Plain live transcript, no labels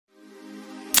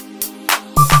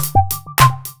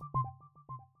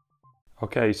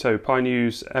Okay, so Pi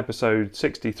News episode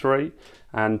 63,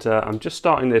 and I'm just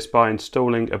starting this by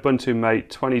installing Ubuntu Mate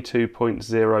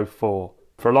 22.04.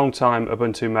 For a long time,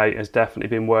 Ubuntu Mate has definitely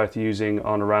been worth using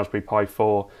on a Raspberry Pi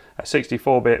 4. A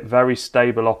 64-bit, very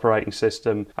stable operating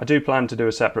system. I do plan to do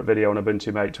a separate video on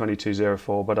Ubuntu Mate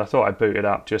 22.04, but I thought I'd boot it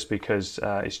up just because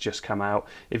it's just come out.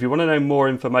 If you want to know more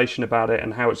information about it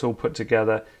and how it's all put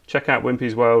together, check out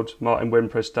Wimpys World. Martin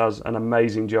Wimpys does an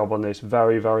amazing job on this,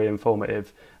 very, very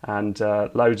informative, and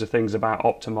loads of things about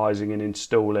optimizing and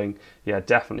installing. Yeah,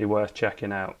 definitely worth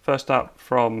checking out. First up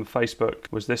from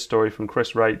Facebook was this story from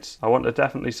Chris Rates. I want to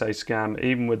definitely say scam,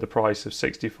 even with the price of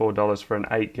 $64 for an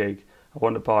 8 gig. I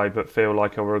want to buy but feel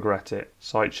like I'll regret it.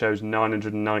 Site shows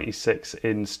 996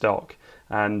 in stock.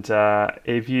 And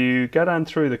if you go down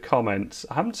through the comments,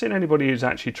 I haven't seen anybody who's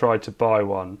actually tried to buy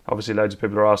one. Obviously loads of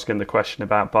people are asking the question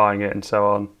about buying it and so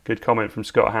on. Good comment from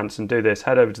Scott Hansen. Do this,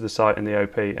 head over to the site in the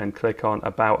OP and click on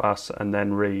About Us and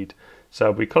then read.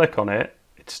 So if we click on it,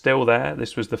 it's still there.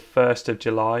 This was the 1st of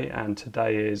July and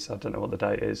today is, I don't know what the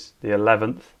date is, the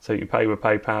 11th. So you can pay with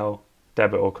PayPal,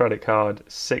 debit or credit card,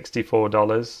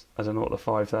 $64. I don't know what the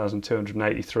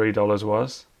 $5,283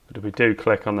 was. But if we do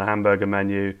click on the hamburger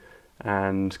menu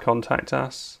and contact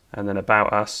us and then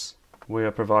About Us, we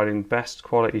are providing best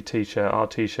quality t-shirt, our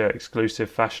t-shirt exclusive,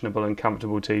 fashionable and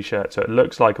comfortable t-shirt. So it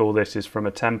looks like all this is from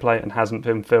a template and hasn't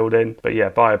been filled in, but yeah,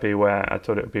 buyer beware. I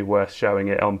thought it would be worth showing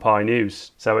it on Pi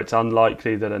News. So it's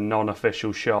unlikely that a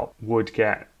non-official shop would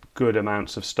get good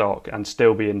amounts of stock and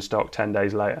still be in stock 10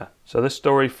 days later. So this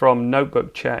story from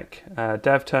Notebook Check,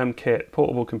 Devterm kit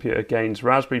portable computer gains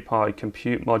Raspberry Pi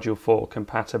Compute Module 4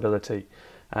 compatibility,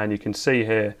 and you can see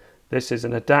here this is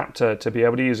an adapter to be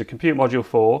able to use a Compute Module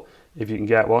 4, if you can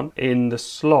get one, in the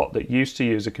slot that used to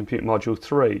use a Compute Module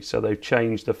 3, so they've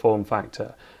changed the form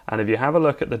factor. And if you have a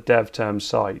look at the Devterm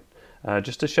site,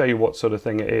 just to show you what sort of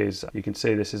thing it is, you can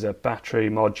see this is a battery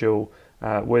module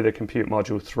with a Compute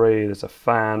Module 3, there's a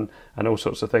fan and all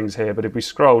sorts of things here. But if we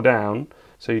scroll down,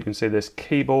 so you can see this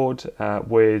keyboard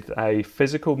with a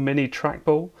physical mini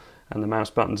trackball, and the mouse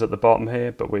buttons at the bottom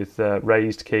here, but with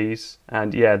raised keys.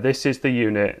 And yeah, this is the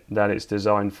unit that it's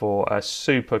designed for, a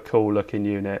super cool looking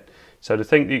unit. So to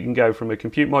think that you can go from a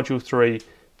Compute Module 3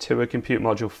 to a Compute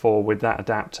Module 4 with that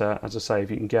adapter, as I say, if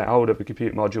you can get hold of a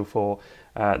Compute Module 4,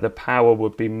 the power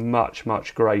would be much,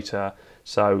 much greater.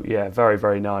 So yeah, very,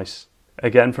 very nice.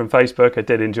 Again, from Facebook, I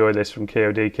did enjoy this from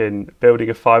Keo Deakin. Building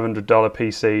a $500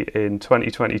 PC in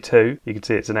 2022. You can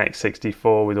see it's an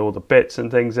x64 with all the bits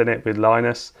and things in it with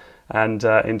Linus. And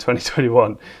in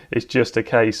 2021, it's just a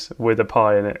case with a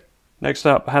Pi in it. Next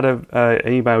up, I had an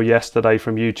email yesterday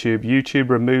from YouTube. YouTube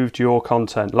removed your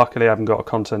content. Luckily, I haven't got a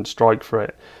content strike for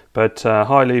it. But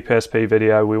hi Lee PSP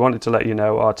video, we wanted to let you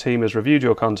know our team has reviewed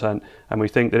your content and we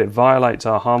think that it violates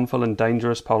our harmful and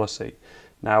dangerous policy.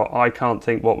 Now, I can't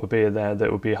think what would be in there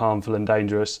that would be harmful and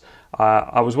dangerous.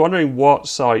 I was wondering what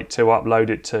site to upload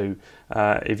it to.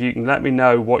 If you can let me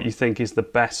know what you think is the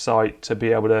best site to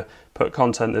be able to put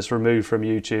content that's removed from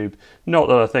YouTube. Not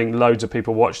that I think loads of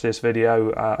people watch this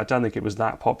video. I don't think it was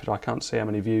that popular. I can't see how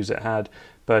many views it had.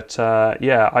 But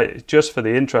yeah, just for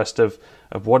the interest of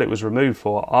what it was removed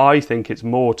for, I think it's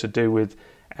more to do with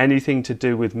anything to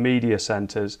do with media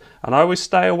centers, and I always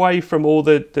stay away from all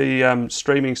the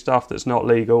streaming stuff that's not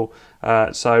legal.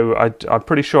 So I'm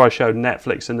pretty sure I showed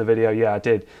Netflix in the video. Yeah, I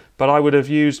did, but I would have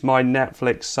used my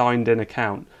Netflix signed in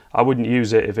account. I wouldn't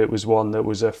use it if it was one that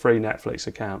was a free Netflix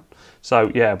account.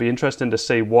 So yeah, it'd be interesting to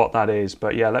see what that is.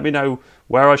 But yeah, let me know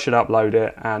where I should upload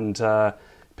it, and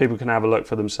people can have a look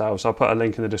for themselves. I'll put a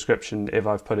link in the description if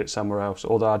I've put it somewhere else,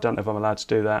 although I don't know if I'm allowed to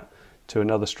do that to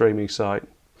another streaming site.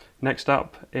 Next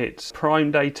up, it's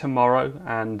Prime Day tomorrow,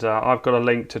 and I've got a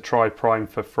link to try Prime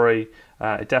for free.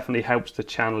 It definitely helps the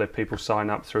channel if people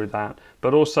sign up through that.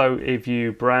 But also, if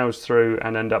you browse through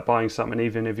and end up buying something,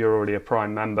 even if you're already a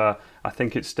Prime member, I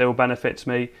think it still benefits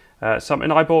me.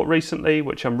 Something I bought recently,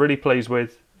 which I'm really pleased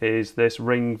with, is this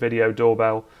Ring video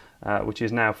doorbell, which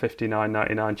is now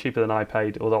 $59.99, cheaper than I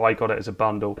paid, although I got it as a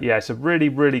bundle. Yeah, it's a really,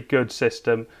 really good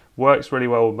system. Works really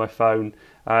well with my phone.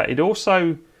 It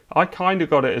also, I kind of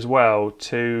got it as well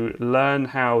to learn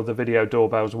how the video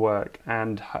doorbells work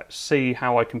and see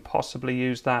how I can possibly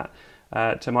use that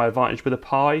to my advantage with a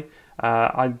Pi.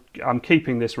 I'm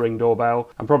keeping this Ring doorbell.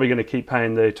 I'm probably going to keep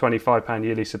paying the £25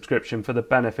 yearly subscription for the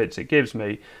benefits it gives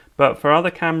me. But for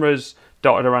other cameras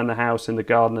dotted around the house, in the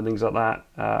garden and things like that,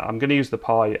 I'm going to use the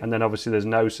Pi, and then obviously there's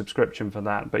no subscription for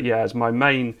that. But yeah, as my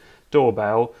main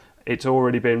doorbell, it's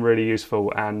already been really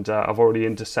useful, and I've already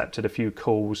intercepted a few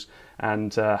calls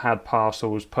and had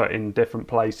parcels put in different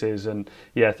places, and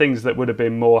yeah, things that would have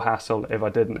been more hassle if I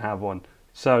didn't have one.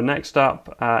 So next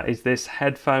up is this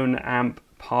headphone amp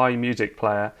Pi music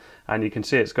player, and you can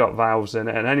see it's got valves in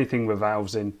it, and anything with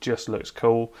valves in just looks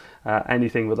cool.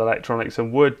 Anything with electronics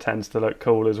and wood tends to look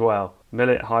cool as well.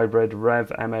 Millet hybrid Rev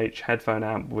MH headphone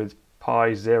amp with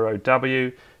Pi 0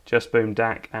 W, Just Boom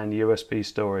DAC and USB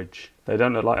storage. They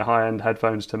don't look like high-end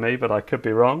headphones to me, but I could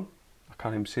be wrong. I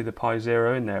can't even see the Pi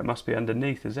 0 in there. It must be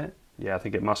underneath, is it? Yeah, I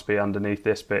think it must be underneath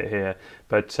this bit here.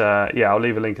 But yeah, I'll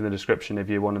leave a link in the description if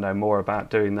you want to know more about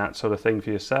doing that sort of thing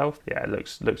for yourself. Yeah, it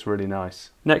looks really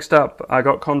nice. Next up, I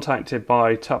got contacted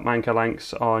by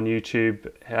Topmankulenks on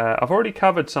YouTube. I've already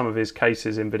covered some of his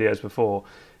cases in videos before.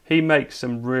 He makes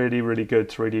some really good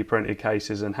 3D printed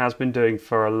cases and has been doing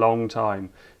for a long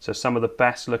time. So some of the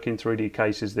best looking 3D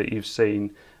cases that you've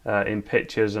seen in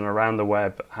pictures and around the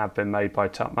web have been made by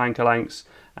Topmankulenks.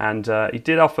 And he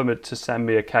did offer to send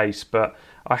me a case, but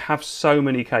I have so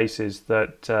many cases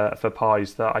that for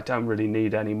Pis that I don't really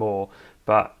need anymore.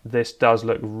 But this does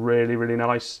look really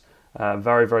nice,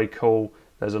 very cool.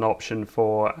 There's an option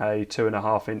for a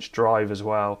 2.5-inch drive as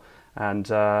well,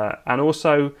 and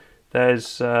also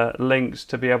there's links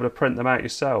to be able to print them out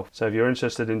yourself. So if you're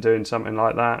interested in doing something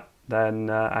like that, then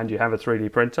and you have a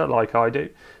 3D printer like I do,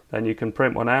 then you can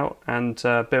print one out and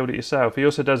build it yourself. He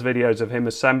also does videos of him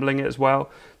assembling it as well.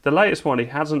 The latest one he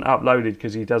hasn't uploaded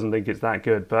because he doesn't think it's that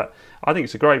good, but I think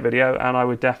it's a great video and I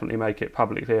would definitely make it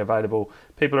publicly available.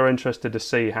 People are interested to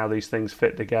see how these things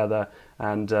fit together,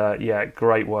 and yeah,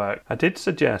 great work. I did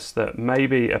suggest that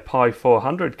maybe a Pi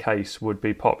 400 case would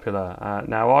be popular.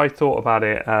 Now I thought about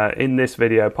it in this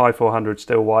video. Pi 400 is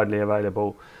still widely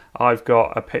available. I've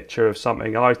got a picture of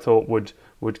something I thought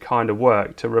would kind of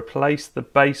work to replace the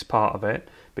base part of it,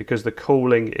 because the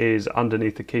cooling is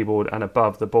underneath the keyboard and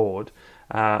above the board,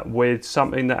 with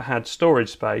something that had storage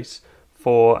space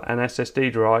for an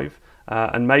SSD drive,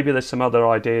 and maybe there's some other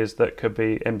ideas that could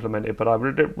be implemented, but I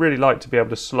would really like to be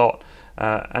able to slot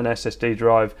an SSD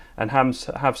drive and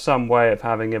have some way of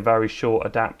having a very short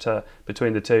adapter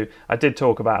between the two. I did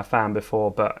talk about a fan before,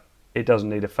 but it doesn't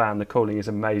need a fan. The cooling is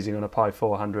amazing on a Pi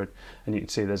 400, and you can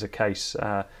see there's a case.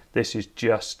 This is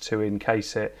just to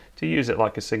encase it, to use it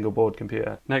like a single board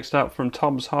computer. Next up from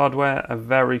Tom's Hardware, a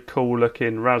very cool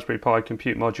looking Raspberry Pi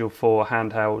Compute Module 4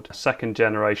 handheld, 2nd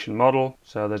generation model.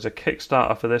 So there's a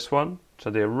Kickstarter for this one. So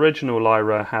the original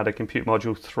Lyra had a Compute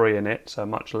Module 3 in it, so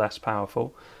much less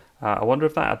powerful. I wonder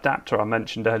if that adapter I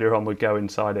mentioned earlier on would go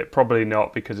inside it. Probably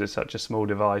not, because it's such a small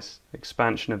device.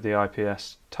 Expansion of the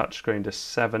IPS touchscreen to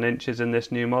 7 inches in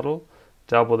this new model.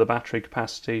 Double the battery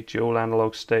capacity, dual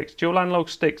analog sticks. Dual analog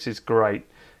sticks is great,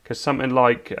 because something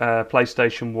like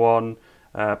PlayStation 1,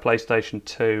 PlayStation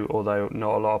 2, although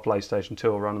not a lot of PlayStation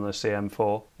 2 will run on the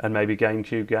CM4, and maybe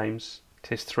GameCube games.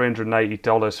 It is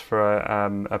 $380 for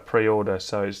a pre-order,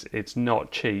 so it's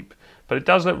not cheap. But it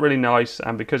does look really nice,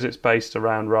 and because it's based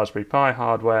around Raspberry Pi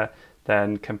hardware,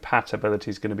 then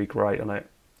compatibility is going to be great on it.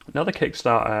 Another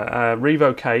Kickstarter,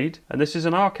 Revocade, and this is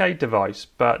an arcade device,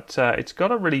 but it's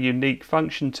got a really unique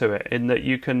function to it in that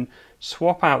you can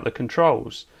swap out the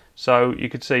controls. So you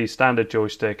could see standard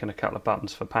joystick and a couple of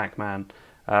buttons for Pac-Man,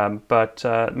 but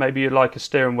maybe you'd like a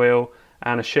steering wheel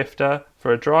and a shifter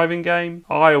for a driving game.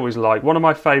 I always like, one of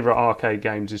my favourite arcade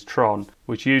games is Tron,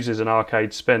 which uses an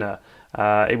arcade spinner.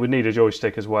 It would need a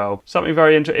joystick as well. Something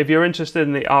very interesting, if you're interested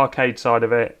in the arcade side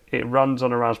of it, it runs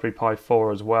on a Raspberry Pi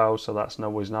 4 as well, so that's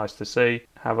always nice to see.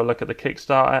 Have a look at the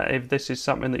Kickstarter if this is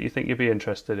something that you think you'd be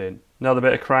interested in. Another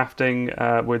bit of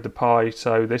crafting with the Pi.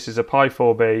 So this is a Pi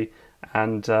 4B,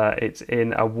 and it's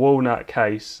in a walnut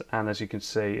case, and as you can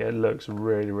see, it looks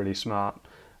really smart.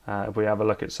 If we have a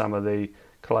look at some of the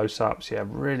close-ups, yeah,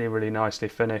 really nicely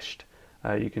finished.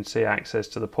 You can see access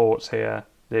to the ports here.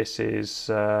 This is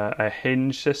a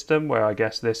hinge system where I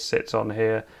guess this sits on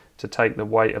here to take the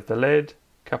weight of the lid.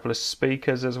 A couple of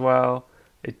speakers as well.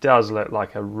 It does look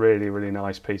like a really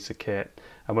nice piece of kit.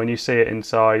 And when you see it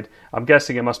inside, I'm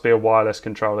guessing it must be a wireless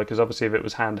controller, because obviously if it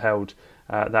was handheld,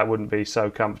 that wouldn't be so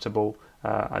comfortable.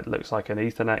 It looks like an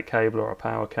Ethernet cable or a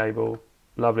power cable.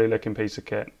 Lovely looking piece of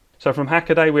kit. So from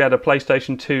Hackaday, we had a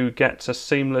PlayStation 2 gets a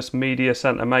seamless media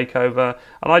center makeover,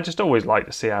 and I just always like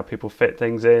to see how people fit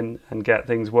things in and get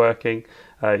things working.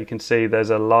 You can see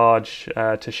there's a large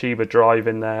Toshiba drive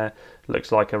in there,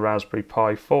 looks like a Raspberry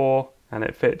Pi 4, and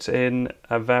it fits in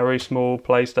a very small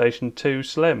PlayStation 2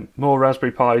 Slim. More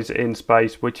Raspberry Pis in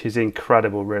space, which is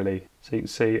incredible really. So you can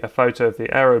see a photo of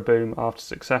the Aero Boom after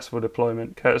successful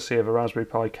deployment, courtesy of a Raspberry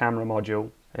Pi camera module.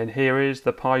 And here is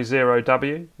the Pi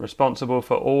W, responsible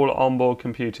for all onboard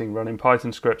computing running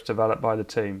Python scripts developed by the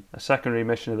team. A secondary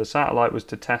mission of the satellite was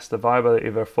to test the viability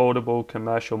of affordable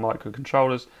commercial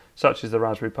microcontrollers such as the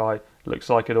Raspberry Pi. Looks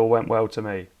like it all went well to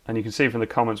me. And you can see from the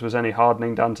comments, was any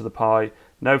hardening done to the Pi?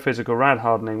 No physical rad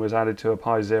hardening was added to a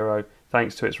Pi Zero.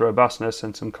 Thanks to its robustness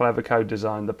and some clever code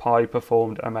design, the Pi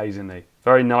performed amazingly.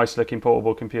 Very nice looking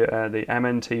portable computer, the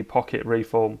MNT Pocket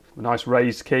Reform, nice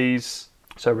raised keys.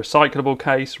 So recyclable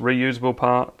case, reusable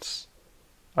parts,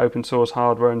 open source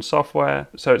hardware and software.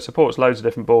 So it supports loads of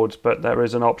different boards, but there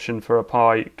is an option for a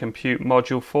Pi Compute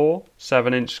Module 4,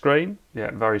 7-inch screen.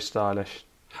 Yeah, very stylish.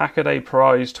 Hackaday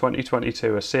Prize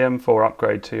 2022, a CM4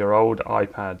 upgrade to your old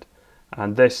iPad.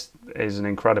 And this is an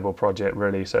incredible project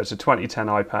really. So it's a 2010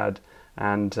 iPad,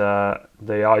 and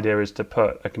the idea is to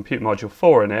put a Compute Module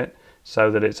 4 in it so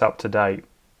that it's up to date.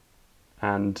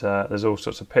 And there's all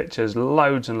sorts of pictures,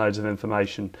 loads and loads of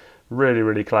information,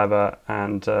 really clever.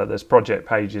 And there's project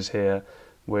pages here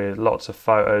with lots of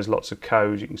photos, lots of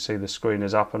code. You can see the screen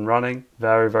is up and running.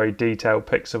 Very detailed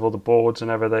pics of all the boards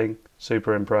and everything.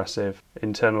 Super impressive.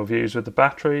 Internal views with the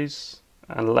batteries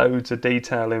and loads of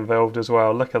detail involved as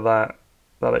well. Look at that.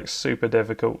 That looks super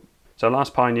difficult. So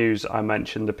last Pi news, I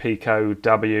mentioned the Pico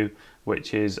W,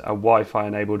 which is a Wi-Fi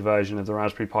enabled version of the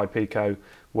Raspberry Pi Pico,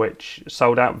 which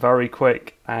sold out very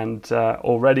quick, and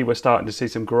already we're starting to see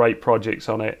some great projects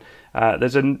on it.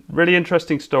 There's a really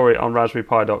interesting story on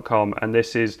raspberrypi.com, and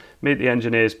this is meet the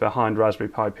engineers behind Raspberry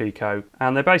Pi Pico,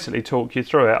 and they basically talk you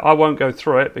through it. I won't go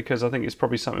through it because I think it's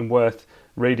probably something worth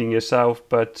reading yourself,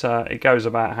 but it goes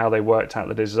about how they worked out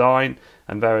the design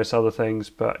and various other things.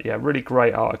 But yeah, really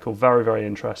great article, very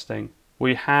interesting.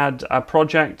 We had a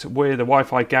project with a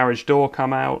Wi-Fi garage door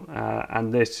come out,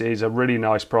 and this is a really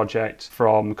nice project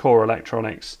from Core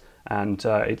Electronics, and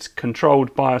it's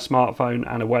controlled by a smartphone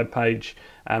and a web page,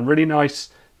 and really nice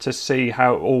to see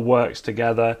how it all works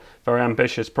together. Very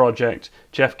ambitious project.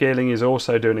 Jeff Geerling is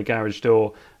also doing a garage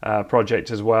door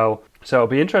project as well. So it'll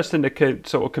be interesting to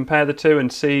sort of compare the two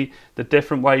and see the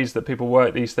different ways that people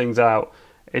work these things out.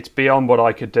 It's beyond what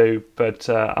I could do, but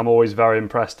I'm always very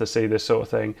impressed to see this sort of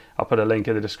thing. I'll put a link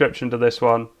in the description to this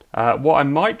one. What I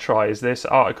might try is this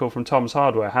article from Tom's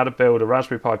Hardware, how to build a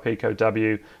Raspberry Pi Pico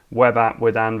W web app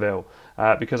with Anvil,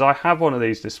 because I have one of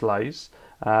these displays.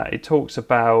 It talks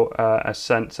about a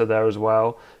sensor there as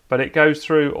well, but it goes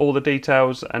through all the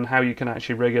details and how you can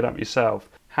actually rig it up yourself.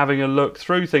 Having a look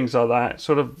through things like that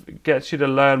sort of gets you to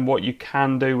learn what you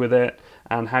can do with it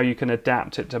and how you can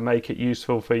adapt it to make it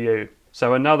useful for you.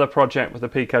 So another project with the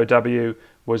Pico W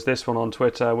was this one on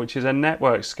Twitter, which is a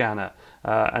network scanner.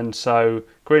 And so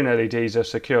green LEDs are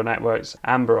secure networks,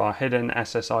 amber are hidden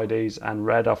SSIDs, and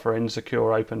red are for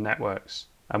insecure open networks.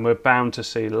 And we're bound to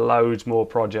see loads more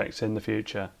projects in the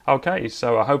future. Okay,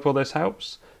 so I hope all this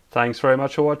helps. Thanks very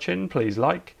much for watching. Please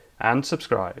like and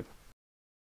subscribe.